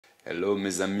Hello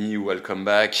mes amis, welcome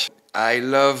back. I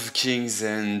love kings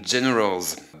and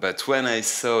generals, but when I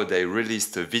saw they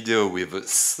released a video with a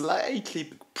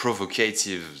slightly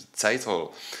provocative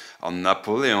title on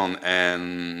Napoleon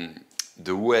and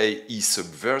the way he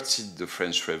subverted the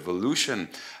French Revolution,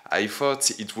 I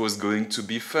thought it was going to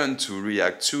be fun to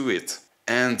react to it.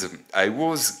 And I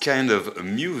was kind of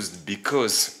amused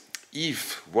because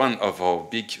if one of our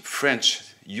big French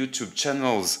YouTube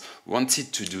channels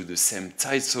wanted to do the same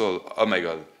title, oh my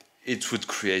god, it would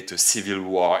create a civil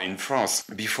war in France.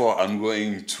 Before I'm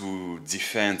going to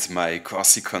defend my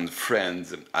Corsican friend,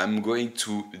 I'm going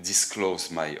to disclose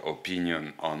my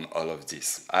opinion on all of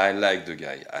this. I like the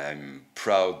guy. I'm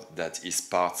proud that he's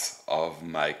part of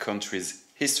my country's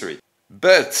history.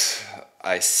 But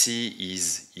I see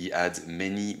he had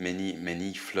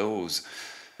many flaws.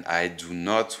 I do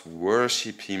not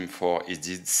worship him for he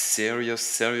did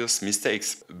serious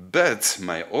mistakes. But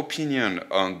my opinion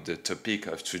on the topic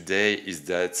of today is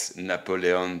that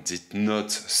Napoleon did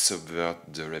not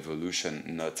subvert the revolution,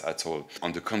 not at all.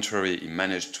 On the contrary, he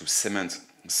managed to cement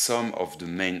some of the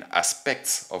main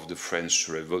aspects of the French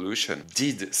Revolution.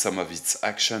 Did some of its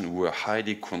actions were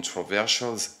highly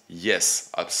controversial? Yes,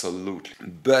 absolutely.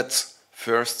 But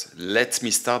first, let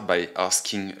me start by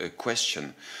asking a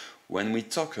question. When we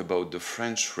talk about the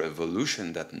French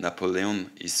Revolution that Napoleon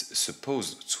is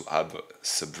supposed to have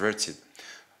subverted,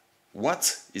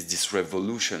 what is this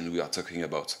revolution we are talking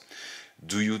about?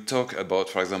 Do you talk about,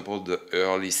 for example, the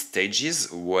early stages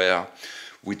where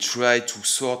we try to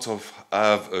sort of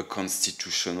have a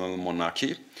constitutional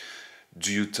monarchy?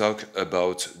 Do you talk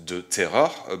about the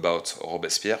terror, about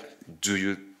Robespierre? Do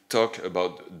you talk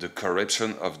about the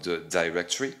corruption of the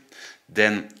Directory?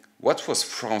 Then what was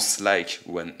France like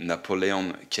when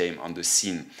Napoleon came on the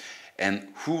scene? And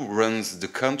who runs the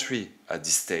country at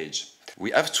this stage?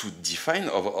 We have to define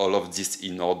all of this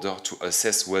in order to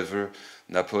assess whether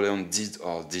Napoleon did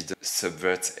or didn't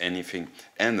subvert anything.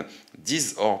 And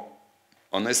these are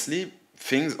honestly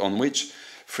things on which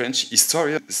French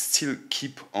historians still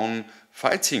keep on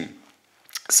fighting.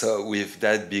 So with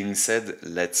that being said,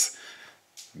 let's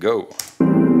go.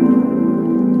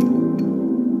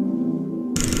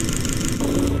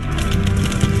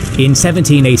 In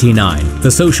 1789,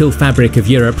 the social fabric of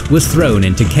Europe was thrown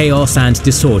into chaos and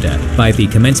disorder by the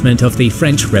commencement of the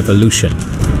French Revolution,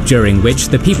 during which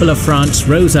the people of France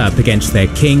rose up against their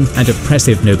king and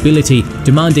oppressive nobility,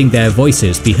 demanding their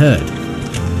voices be heard.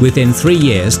 Within 3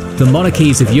 years, the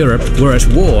monarchies of Europe were at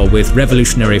war with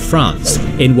revolutionary France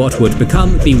in what would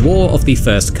become the War of the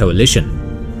First Coalition.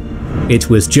 It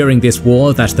was during this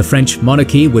war that the French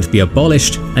monarchy would be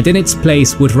abolished, and in its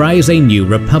place would rise a new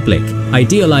republic,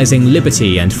 idealizing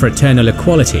liberty and fraternal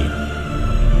equality.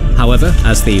 However,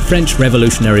 as the French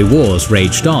Revolutionary Wars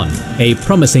raged on, a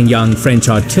promising young French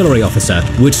artillery officer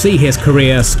would see his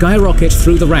career skyrocket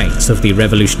through the ranks of the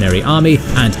Revolutionary Army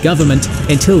and government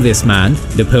until this man,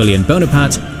 Napoleon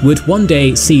Bonaparte, would one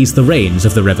day seize the reins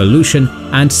of the revolution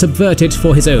and subvert it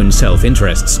for his own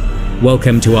self-interests.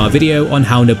 Welcome to our video on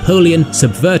how Napoleon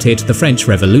subverted the French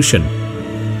Revolution.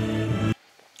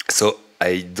 So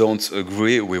I don't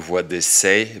agree with what they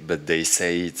say, but they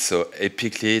say it so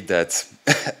epically that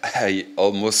I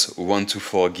almost want to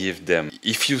forgive them.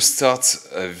 If you start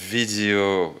a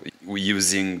video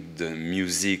using the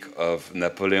music of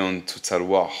Napoleon Total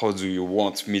War, how do you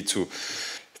want me to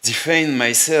defend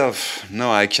myself?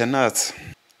 No, I cannot.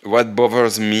 What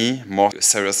bothers me more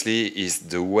seriously is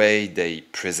the way they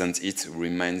present it.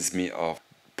 Reminds me of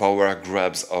power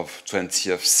grabs of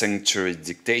 20th century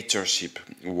dictatorship,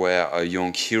 where a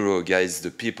young hero guides the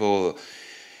people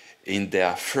in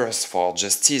their thirst for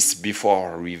justice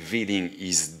before revealing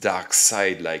his dark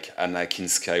side like Anakin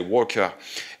Skywalker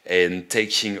and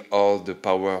taking all the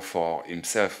power for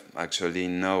himself. Actually,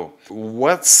 no.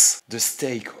 What's the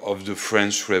stake of the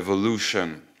French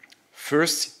Revolution?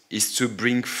 First is to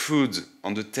bring food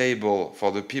on the table for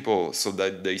the people so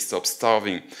that they stop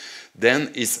starving.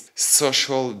 Then is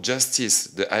social justice,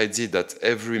 the idea that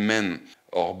every man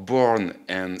are born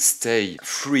and stay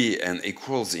free and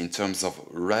equals in terms of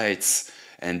rights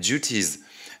and duties,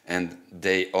 and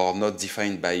they are not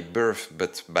defined by birth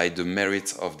but by the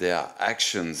merit of their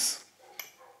actions.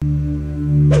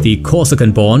 The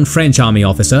Corsican-born French army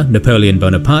officer Napoleon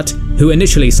Bonaparte, who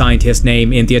initially signed his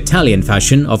name in the Italian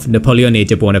fashion of Napoleone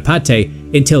di Buonaparte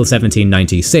until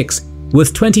 1796, was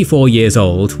 24 years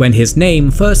old when his name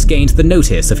first gained the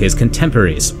notice of his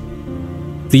contemporaries.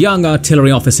 The young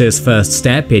artillery officer's first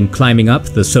step in climbing up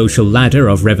the social ladder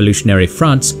of revolutionary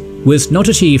France was not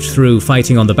achieved through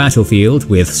fighting on the battlefield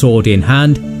with sword in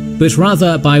hand, but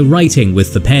rather by writing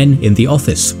with the pen in the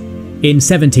office. In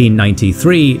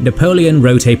 1793, Napoleon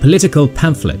wrote a political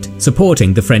pamphlet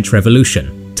supporting the French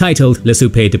Revolution, titled Le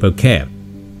Souper de Beaucaire.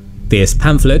 This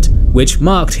pamphlet, which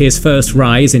marked his first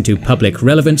rise into public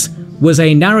relevance, was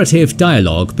a narrative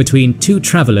dialogue between two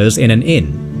travelers in an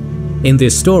inn. In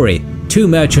this story, two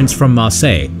merchants from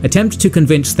Marseille attempt to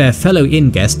convince their fellow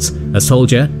inn guests, a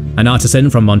soldier, an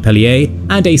artisan from Montpellier,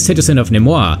 and a citizen of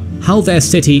Nemours, how their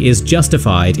city is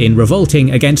justified in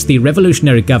revolting against the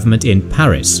revolutionary government in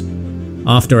Paris.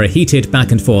 After a heated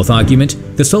back-and-forth argument,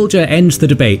 the soldier ends the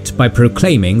debate by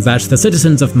proclaiming that the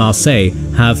citizens of Marseille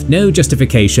have no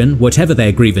justification, whatever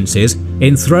their grievances,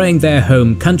 in throwing their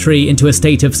home country into a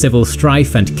state of civil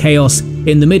strife and chaos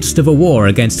in the midst of a war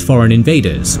against foreign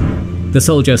invaders. The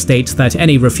soldier states that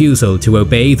any refusal to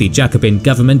obey the Jacobin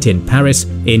government in Paris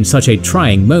in such a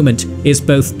trying moment is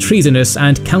both treasonous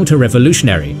and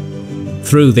counter-revolutionary.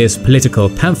 Through this political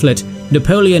pamphlet,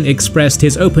 Napoleon expressed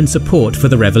his open support for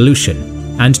the revolution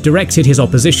and directed his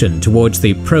opposition towards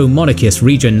the pro-monarchist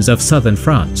regions of southern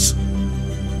France.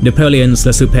 Napoleon's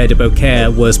Le Souper de Beaucaire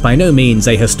was by no means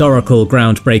a historical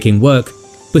groundbreaking work,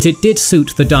 but it did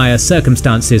suit the dire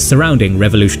circumstances surrounding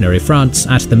revolutionary France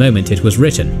at the moment it was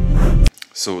written.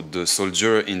 So the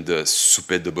soldier in the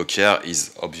Souper de Beaucaire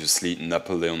is obviously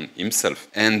Napoleon himself.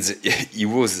 And he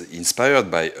was inspired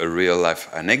by a real-life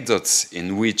anecdote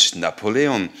in which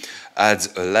Napoleon had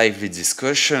a lively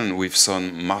discussion with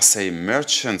some Marseille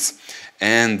merchants,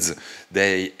 and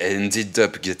they ended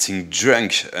up getting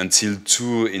drunk until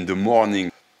 2 in the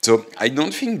morning. So I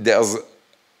don't think there's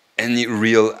any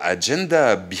real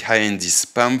agenda behind this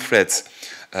pamphlet.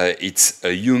 It's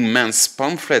a young man's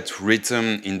pamphlet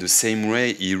written in the same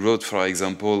way he wrote, for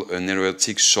example, an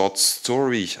erotic short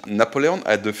story. Napoleon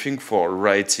had a thing for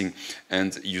writing,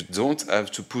 and you don't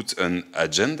have to put an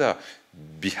agenda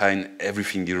behind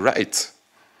everything he writes.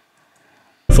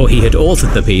 For he had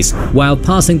authored the piece while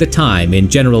passing the time in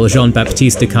General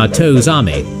Jean-Baptiste de Carteau's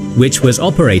army, which was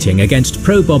operating against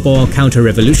pro-Bourbon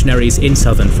counter-revolutionaries in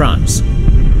southern France.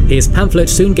 His pamphlet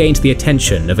soon gained the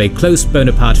attention of a close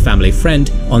Bonaparte family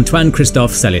friend, Antoine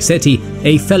Christophe Salicetti,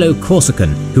 a fellow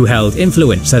Corsican who held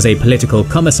influence as a political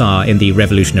commissar in the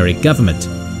revolutionary government.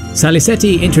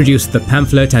 Salicetti introduced the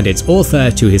pamphlet and its author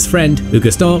to his friend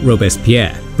Augustin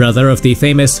Robespierre, brother of the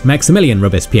famous Maximilien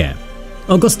Robespierre.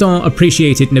 Augustin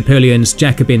appreciated Napoleon's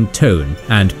Jacobin tone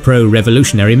and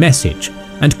pro-revolutionary message,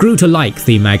 and grew to like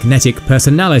the magnetic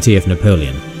personality of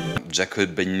Napoleon.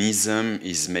 Jacobinism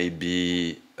is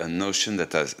maybe a notion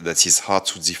that is hard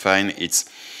to define. It's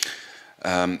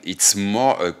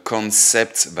more a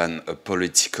concept than a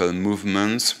political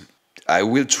movement. I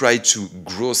will try to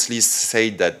grossly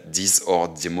say that these are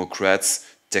Democrats,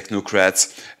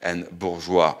 technocrats, and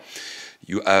bourgeois.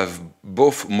 You have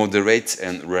both moderate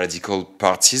and radical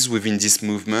parties within this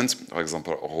movement. For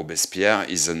example, Robespierre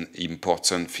is an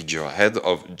important figurehead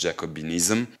of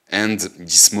Jacobinism, and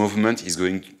this movement is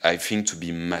going, I think, to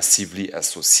be massively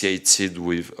associated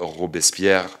with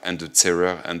Robespierre and the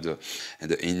terror and the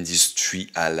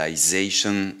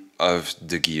industrialization of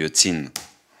the guillotine.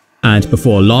 And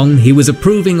before long, he was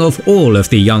approving of all of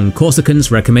the young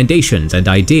Corsicans' recommendations and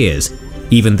ideas,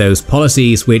 even those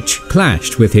policies which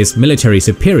clashed with his military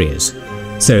superiors.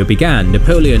 So began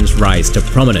Napoleon's rise to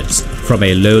prominence, from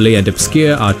a lowly and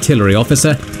obscure artillery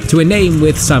officer to a name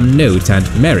with some note and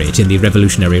merit in the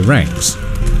revolutionary ranks.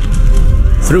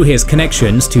 Through his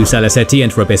connections to Salicetti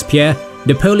and Robespierre,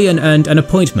 Napoleon earned an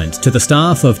appointment to the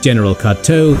staff of General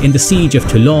Carteau in the siege of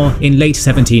Toulon in late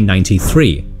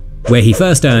 1793. Where he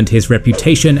first earned his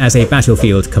reputation as a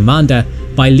battlefield commander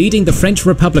by leading the French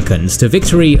Republicans to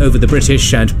victory over the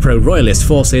British and pro-royalist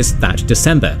forces that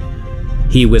December.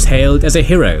 He was hailed as a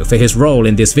hero for his role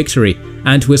in this victory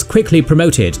and was quickly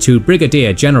promoted to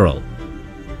brigadier general.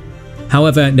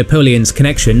 However, Napoleon's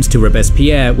connections to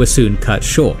Robespierre were soon cut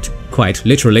short, quite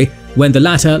literally, when the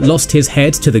latter lost his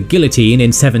head to the guillotine in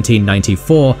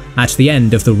 1794 at the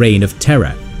end of the Reign of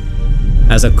Terror.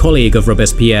 As a colleague of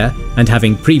Robespierre, and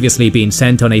having previously been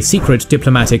sent on a secret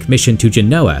diplomatic mission to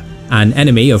Genoa, an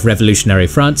enemy of revolutionary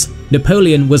France,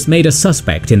 Napoleon was made a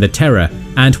suspect in the terror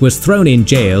and was thrown in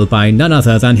jail by none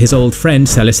other than his old friend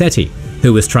Salicetti,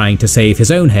 who was trying to save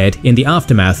his own head in the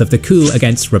aftermath of the coup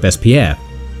against Robespierre.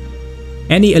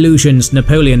 Any illusions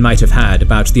Napoleon might have had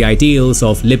about the ideals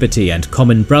of liberty and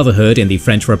common brotherhood in the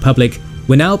French Republic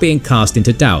were now being cast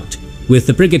into doubt, with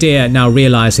the brigadier now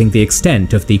realizing the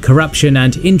extent of the corruption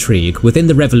and intrigue within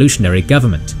the revolutionary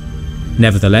government.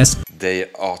 Nevertheless,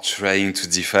 they are trying to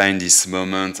define this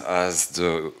moment as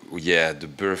the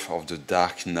birth of the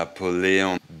Dark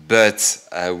Napoleon. But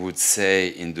I would say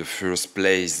in the first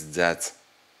place that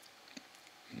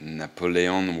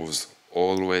Napoleon was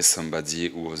always somebody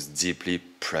who was deeply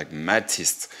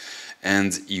pragmatist,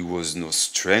 and he was no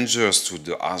stranger to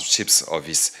the hardships of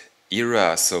his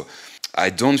era. So I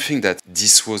don't think that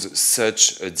this was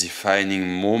such a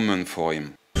defining moment for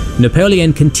him.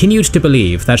 Napoleon continued to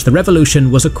believe that the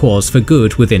revolution was a cause for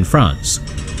good within France.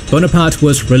 Bonaparte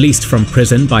was released from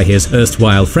prison by his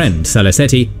erstwhile friend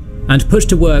Salicetti and put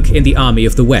to work in the Army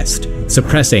of the West,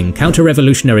 suppressing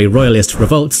counter-revolutionary royalist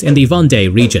revolts in the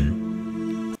Vendée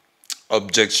region.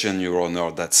 Objection, Your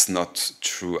Honor, that's not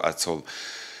true at all.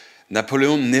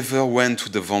 Napoleon never went to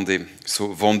the Vendée. So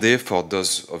Vendée, for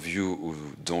those of you who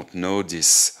don't know,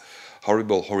 this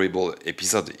horrible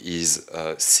episode is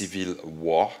a civil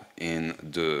war in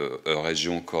a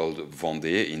region called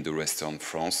Vendée in the western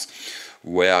France,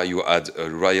 where you had a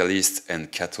royalist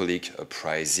and Catholic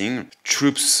uprising.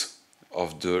 Troops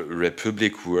of the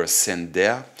Republic were sent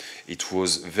there. It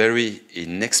was very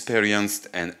inexperienced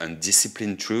and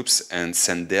undisciplined troops and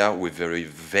sent there with very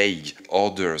vague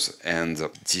orders, and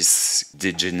this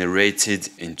degenerated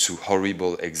into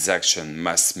horrible exaction,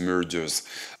 mass murders.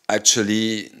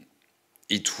 Actually,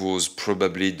 it was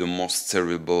probably the most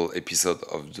terrible episode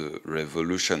of the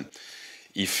revolution.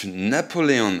 If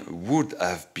Napoleon would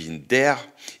have been there,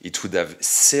 it would have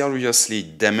seriously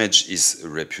damaged his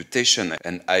reputation,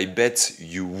 and I bet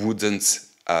you wouldn't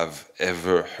have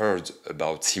ever heard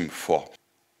about him for.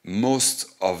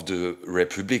 Most of the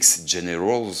Republic's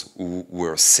generals who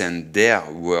were sent there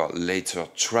were later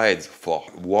tried for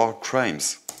war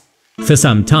crimes. For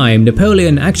some time,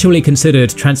 Napoleon actually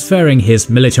considered transferring his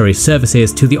military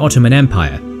services to the Ottoman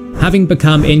Empire, having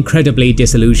become incredibly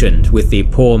disillusioned with the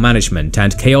poor management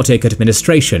and chaotic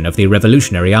administration of the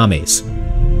revolutionary armies.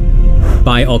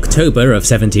 By October of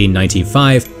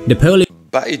 1795, Napoleon...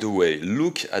 By the way,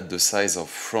 look at the size of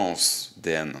France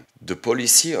then. The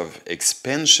policy of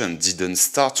expansion didn't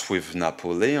start with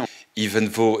Napoleon,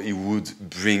 even though he would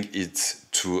bring it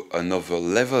to another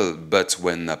level. But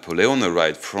when Napoleon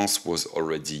arrived, France was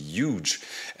already huge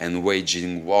and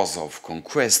waging wars of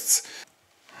conquest.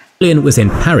 Napoleon was in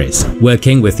Paris,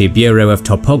 working with the Bureau of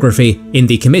Topography in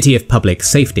the Committee of Public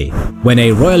Safety, when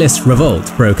a royalist revolt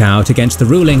broke out against the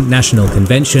ruling National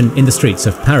Convention in the streets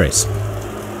of Paris.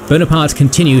 Bonaparte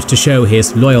continued to show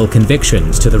his loyal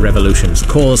convictions to the revolution's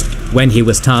cause when he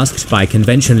was tasked by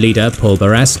convention leader Paul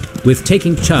Barras with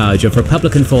taking charge of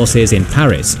Republican forces in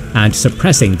Paris and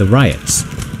suppressing the riots.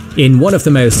 In one of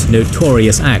the most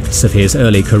notorious acts of his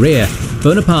early career,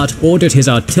 Bonaparte ordered his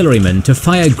artillerymen to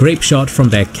fire grapeshot from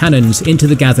their cannons into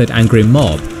the gathered angry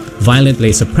mob,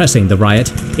 violently suppressing the riot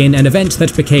in an event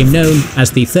that became known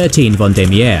as the 13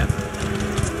 Vendémiaire.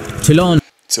 Toulon.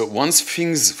 So one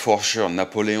thing's for sure,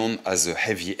 Napoleon has a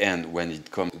heavy hand when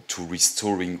it comes to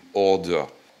restoring order.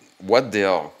 What they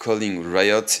are calling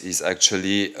riot is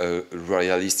actually a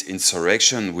royalist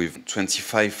insurrection with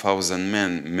 25,000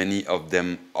 men, many of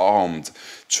them armed,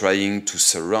 trying to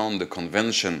surround the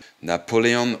convention.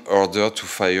 Napoleon ordered to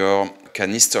fire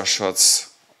canister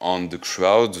shots on the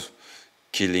crowd,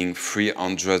 killing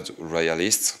 300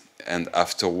 royalists. And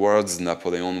afterwards,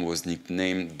 Napoleon was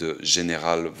nicknamed the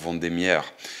Général Vendémiaire,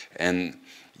 and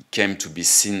he came to be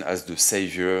seen as the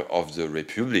savior of the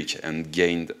Republic and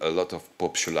gained a lot of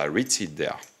popularity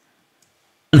there.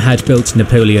 Had built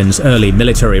Napoleon's early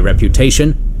military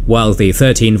reputation, while the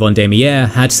 13 Vendémiaire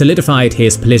had solidified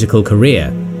his political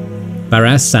career.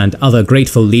 Barras and other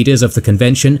grateful leaders of the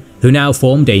convention, who now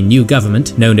formed a new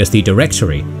government known as the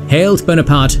Directory, hailed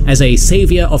Bonaparte as a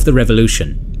savior of the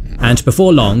revolution. And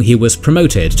before long he was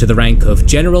promoted to the rank of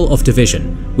General of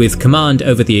Division, with command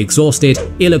over the exhausted,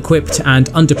 ill-equipped and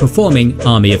underperforming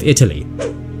Army of Italy.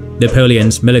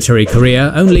 Napoleon's military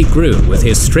career only grew with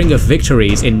his string of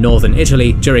victories in northern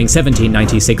Italy during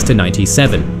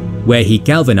 1796–97, where he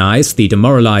galvanized the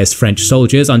demoralized French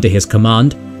soldiers under his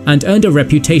command and earned a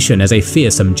reputation as a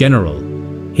fearsome general.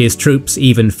 His troops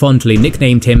even fondly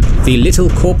nicknamed him the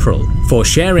Little Corporal for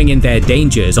sharing in their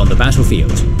dangers on the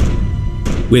battlefield.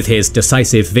 With his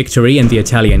decisive victory in the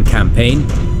Italian campaign,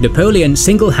 Napoleon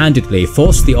single-handedly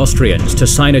forced the Austrians to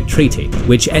sign a treaty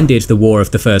which ended the War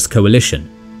of the First Coalition,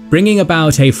 bringing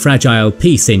about a fragile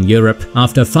peace in Europe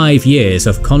after 5 years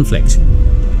of conflict.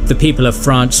 The people of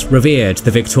France revered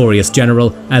the victorious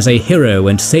general as a hero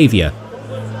and savior.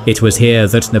 It was here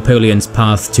that Napoleon's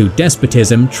path to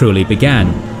despotism truly began,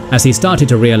 as he started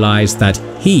to realize that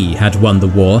he had won the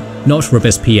war, not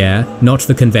Robespierre, not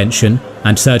the convention,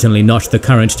 and certainly not the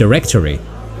current Directory.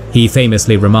 He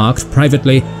famously remarked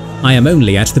privately, "I am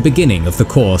only at the beginning of the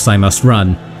course I must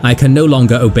run. I can no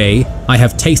longer obey, I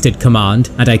have tasted command,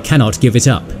 and I cannot give it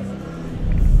up."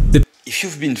 If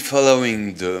you've been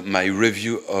following my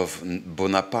review of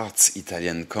Bonaparte's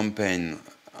Italian campaign,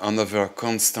 another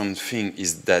constant thing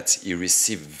is that he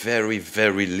received very,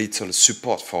 very little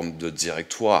support from the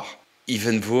Directoire,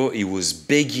 even though he was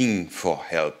begging for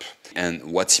help.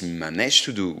 And what he managed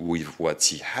to do with what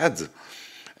he had,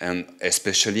 and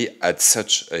especially at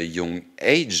such a young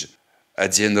age,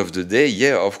 at the end of the day,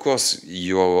 yeah, of course,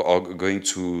 you are going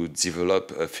to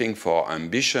develop a thing for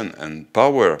ambition and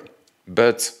power,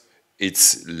 but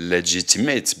it's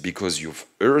legitimate because you've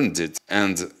earned it.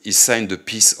 And he signed a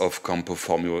piece of Campo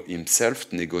Formio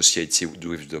himself, negotiated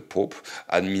with the Pope,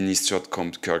 administered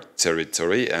conquered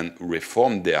territory and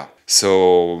reformed there.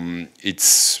 So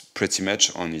it's pretty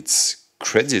much on its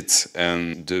credit,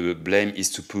 and the blame is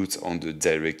to put on the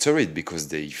Directorate because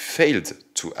they failed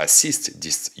to assist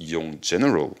this young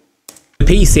general. The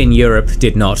peace in Europe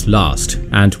did not last,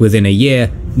 and within a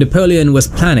year, Napoleon was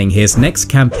planning his next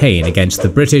campaign against the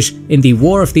British in the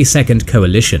War of the Second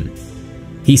Coalition.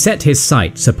 He set his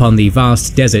sights upon the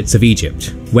vast deserts of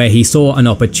Egypt, where he saw an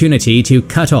opportunity to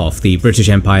cut off the British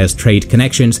Empire's trade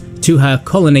connections to her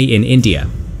colony in India.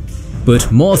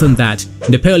 But more than that,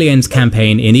 Napoleon's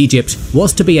campaign in Egypt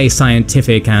was to be a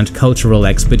scientific and cultural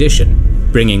expedition,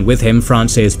 bringing with him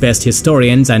France's best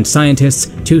historians and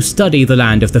scientists to study the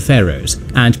land of the pharaohs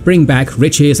and bring back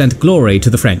riches and glory to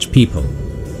the French people.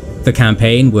 The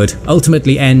campaign would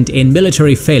ultimately end in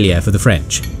military failure for the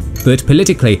French, but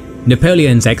politically,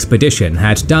 Napoleon's expedition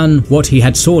had done what he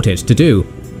had sought it to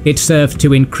do. It served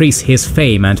to increase his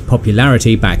fame and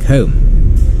popularity back home.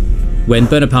 When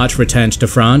Bonaparte returned to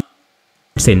France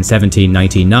in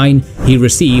 1799, he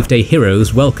received a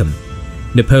hero's welcome.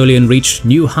 Napoleon reached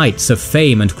new heights of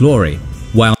fame and glory,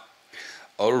 while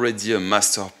already a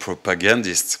master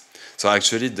propagandist. So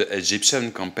actually the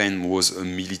Egyptian campaign was a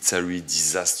military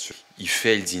disaster. He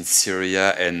failed in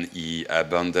Syria and he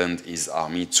abandoned his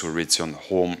army to return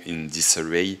home in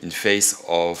disarray in face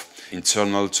of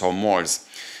internal turmoils.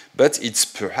 But it's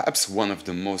perhaps one of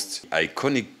the most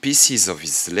iconic pieces of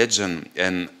his legend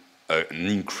and an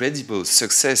incredible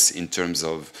success in terms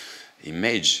of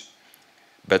image.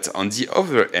 But on the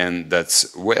other hand,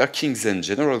 that's where kings and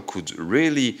generals could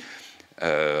really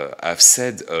have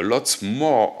said a lot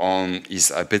more on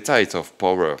his appetite of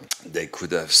power. They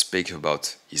could have spoken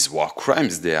about his war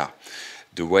crimes there,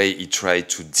 the way he tried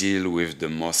to deal with the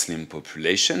Muslim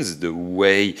populations, the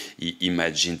way he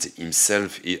imagined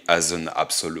himself as an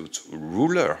absolute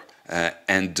ruler.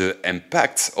 And the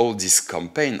impact all this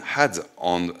campaign had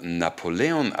on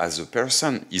Napoleon as a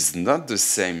person is not the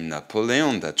same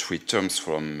Napoleon that returns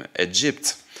from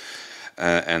Egypt.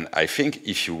 And I think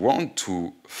if you want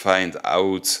to find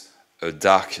out a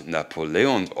dark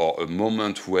Napoleon or a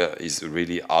moment where he's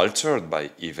really altered by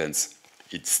events,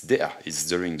 it's there. It's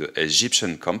during the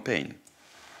Egyptian campaign.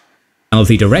 While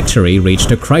the Directory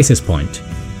reached a crisis point,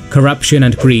 corruption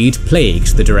and greed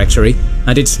plagued the Directory,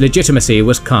 and its legitimacy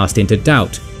was cast into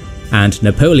doubt, and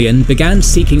Napoleon began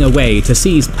seeking a way to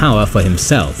seize power for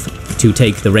himself, to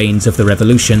take the reins of the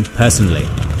revolution personally.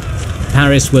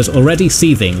 Paris was already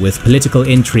seething with political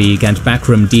intrigue and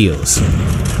backroom deals.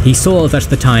 He saw that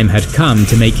the time had come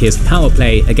to make his power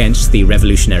play against the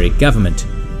revolutionary government.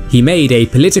 He made a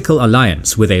political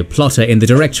alliance with a plotter in the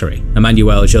Directory,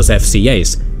 Emmanuel Joseph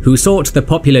Sieyès, who sought the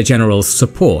popular general's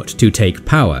support to take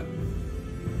power.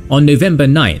 On November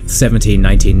 9,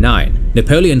 1799,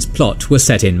 Napoleon's plot was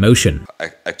set in motion.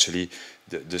 Actually,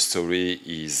 the story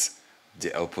is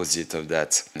the opposite of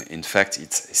that. In fact,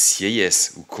 it's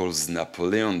Sieyès who calls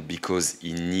Napoleon because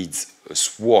he needs a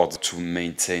sword to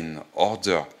maintain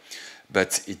order.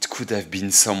 But it could have been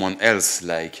someone else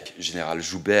like General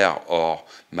Joubert or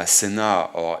Masséna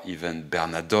or even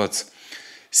Bernadotte.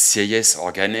 Sieyès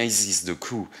organizes the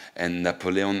coup and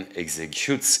Napoleon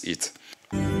executes it.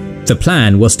 The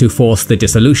plan was to force the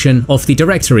dissolution of the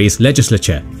Directory's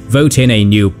legislature, vote in a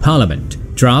new parliament,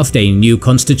 draft a new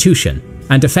constitution,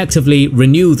 and effectively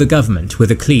renew the government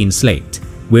with a clean slate,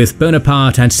 with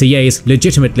Bonaparte and Sieyès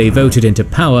legitimately voted into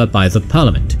power by the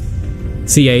parliament.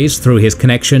 Sieyès, through his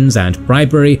connections and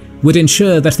bribery, would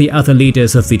ensure that the other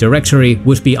leaders of the Directory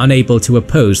would be unable to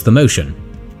oppose the motion.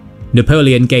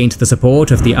 Napoleon gained the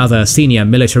support of the other senior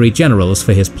military generals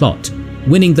for his plot,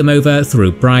 winning them over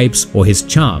through bribes or his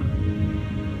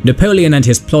charm. Napoleon and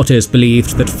his plotters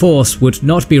believed that force would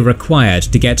not be required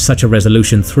to get such a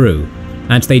resolution through,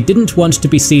 and they didn't want to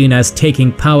be seen as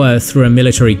taking power through a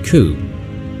military coup.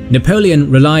 Napoleon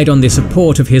relied on the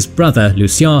support of his brother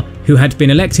Lucien, who had been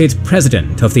elected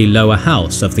president of the lower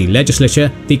house of the legislature,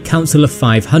 the Council of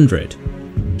 500.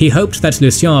 He hoped that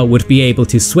Lucien would be able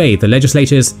to sway the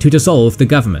legislators to dissolve the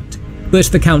government, but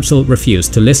the council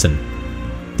refused to listen.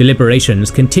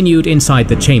 Deliberations continued inside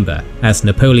the chamber as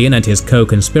Napoleon and his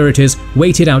co-conspirators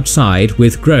waited outside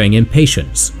with growing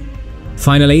impatience.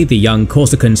 Finally, the young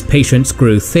Corsican's patience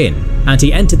grew thin, and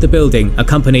he entered the building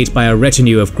accompanied by a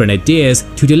retinue of grenadiers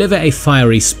to deliver a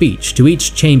fiery speech to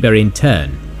each chamber in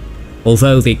turn.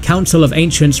 Although the Council of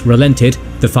Ancients relented,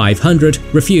 the 500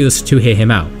 refused to hear him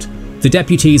out. The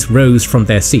deputies rose from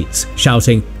their seats,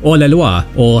 shouting "Hors la loi"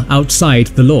 or "outside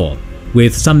the law,"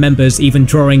 with some members even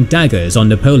drawing daggers on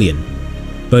Napoleon.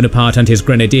 Bonaparte and his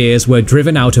grenadiers were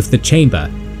driven out of the chamber,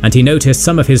 and he noticed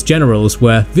some of his generals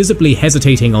were visibly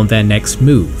hesitating on their next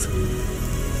move.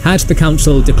 Had the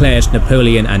council declared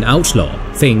Napoleon an outlaw,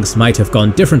 things might have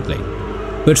gone differently,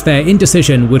 but their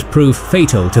indecision would prove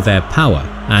fatal to their power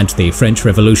and the French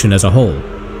Revolution as a whole.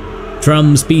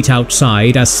 Drums beat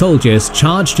outside as soldiers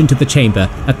charged into the chamber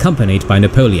accompanied by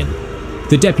Napoleon.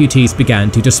 The deputies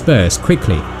began to disperse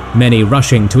quickly, many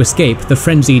rushing to escape the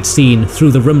frenzied scene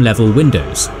through the room-level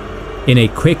windows. In a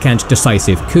quick and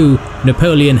decisive coup,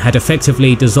 Napoleon had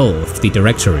effectively dissolved the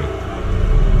Directory.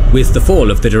 With the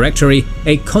fall of the Directory,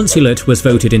 a consulate was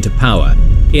voted into power,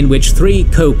 in which 3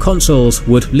 co-consuls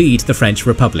would lead the French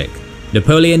Republic: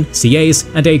 Napoleon, Sieyès,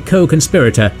 and a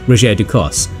co-conspirator, Roger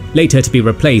Ducos, later to be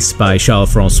replaced by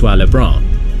Charles-François Lebrun.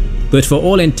 But for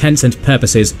all intents and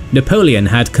purposes, Napoleon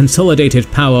had consolidated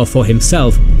power for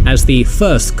himself as the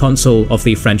first consul of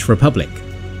the French Republic.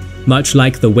 Much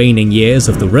like the waning years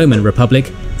of the Roman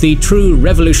Republic, the true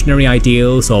revolutionary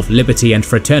ideals of liberty and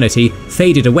fraternity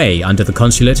faded away under the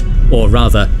consulate, or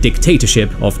rather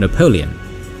dictatorship, of Napoleon.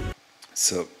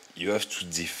 So you have to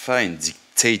define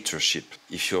dictatorship.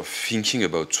 If you're thinking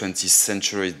about 20th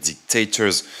century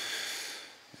dictators,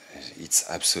 it's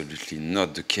absolutely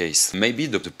not the case. Maybe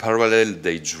the parallel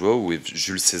they draw with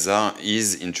Jules Caesar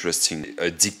is interesting.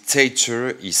 A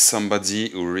dictator is somebody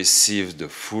who received the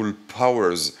full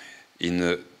powers in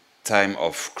a time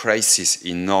of crisis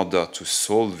in order to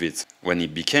solve it. When he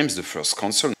became the first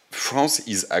consul, France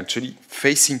is actually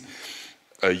facing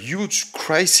a huge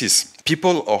crisis.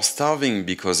 People are starving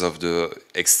because of the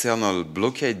external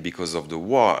blockade, because of the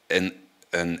war, and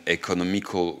an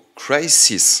economical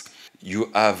crisis.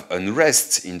 You have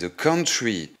unrest in the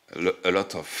country, a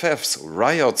lot of thefts,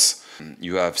 riots.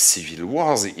 You have civil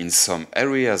wars in some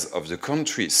areas of the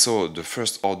country. So the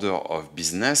first order of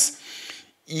business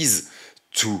is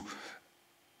to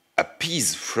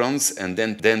appease France and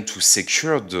then to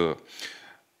secure the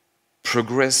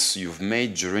progress you've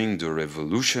made during the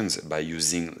revolutions by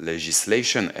using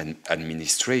legislation and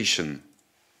administration.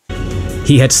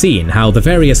 He had seen how the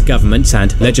various governments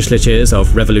and legislatures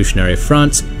of revolutionary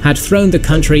France had thrown the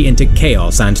country into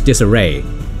chaos and disarray,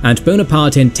 and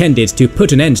Bonaparte intended to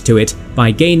put an end to it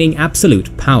by gaining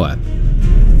absolute power.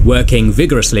 Working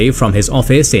vigorously from his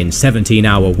office in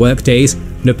 17-hour workdays,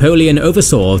 Napoleon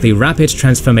oversaw the rapid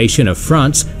transformation of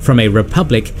France from a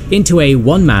republic into a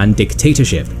one-man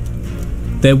dictatorship.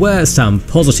 There were some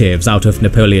positives out of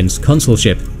Napoleon's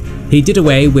consulship. He did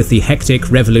away with the hectic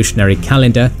revolutionary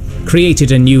calendar,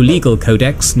 created a new legal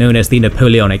codex known as the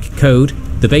Napoleonic Code,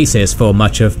 the basis for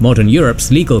much of modern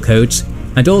Europe's legal codes,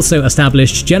 and also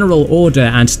established general order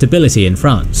and stability in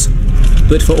France.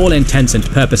 But for all intents and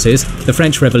purposes, the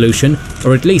French Revolution,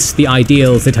 or at least the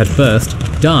ideals it had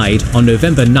birthed, died on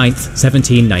November 9,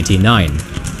 1799.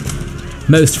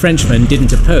 Most Frenchmen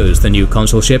didn't oppose the new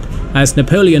consulship, as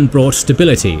Napoleon brought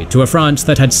stability to a France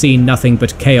that had seen nothing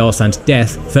but chaos and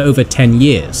death for over 10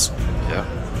 years.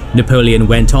 Napoleon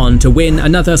went on to win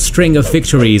another string of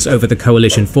victories over the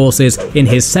coalition forces in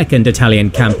his second Italian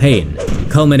campaign,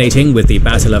 culminating with the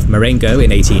Battle of Marengo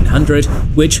in 1800,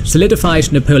 which solidified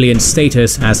Napoleon's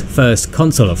status as first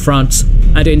consul of France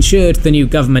and ensured the new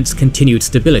government's continued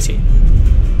stability.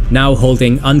 Now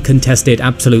holding uncontested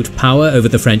absolute power over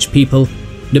the French people,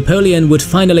 Napoleon would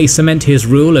finally cement his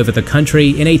rule over the country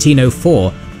in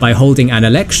 1804 by holding an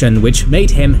election which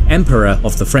made him Emperor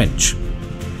of the French.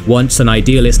 Once an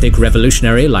idealistic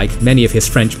revolutionary like many of his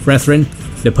French brethren,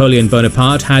 Napoleon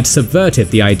Bonaparte had subverted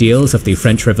the ideals of the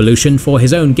French Revolution for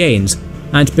his own gains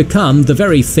and become the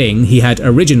very thing he had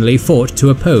originally fought to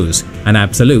oppose, an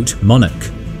absolute monarch.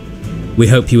 We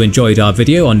hope you enjoyed our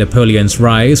video on Napoleon's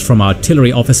rise from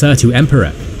artillery officer to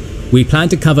emperor. We plan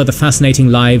to cover the fascinating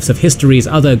lives of history's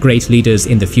other great leaders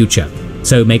in the future,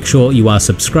 so make sure you are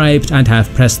subscribed and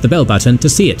have pressed the bell button to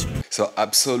see it. So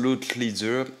absolute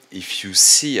leader, if you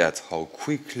see at how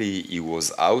quickly he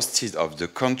was ousted of the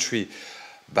country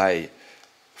by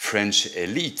French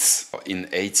elites in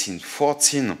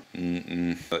 1814,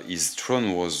 his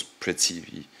throne was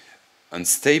pretty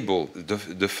unstable.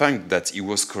 The fact that he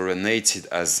was coronated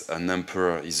as an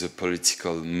emperor is a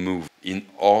political move. in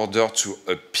order to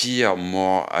appear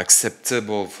more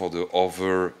acceptable for the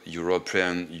other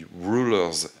European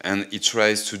rulers, and he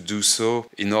tries to do so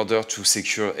in order to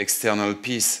secure external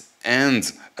peace.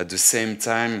 And at the same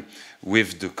time,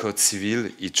 with the Code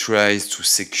Civil, he tries to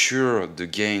secure the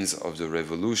gains of the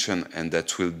revolution, and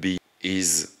that will be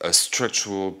a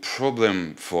structural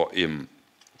problem for him.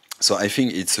 So I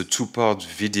think it's a two-part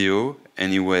video.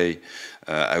 Anyway,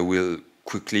 I will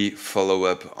quickly follow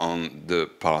up on the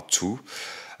part 2.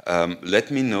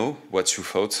 Let me know what you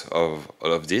thought of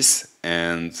all of this,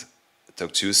 and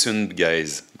talk to you soon,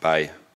 guys. Bye.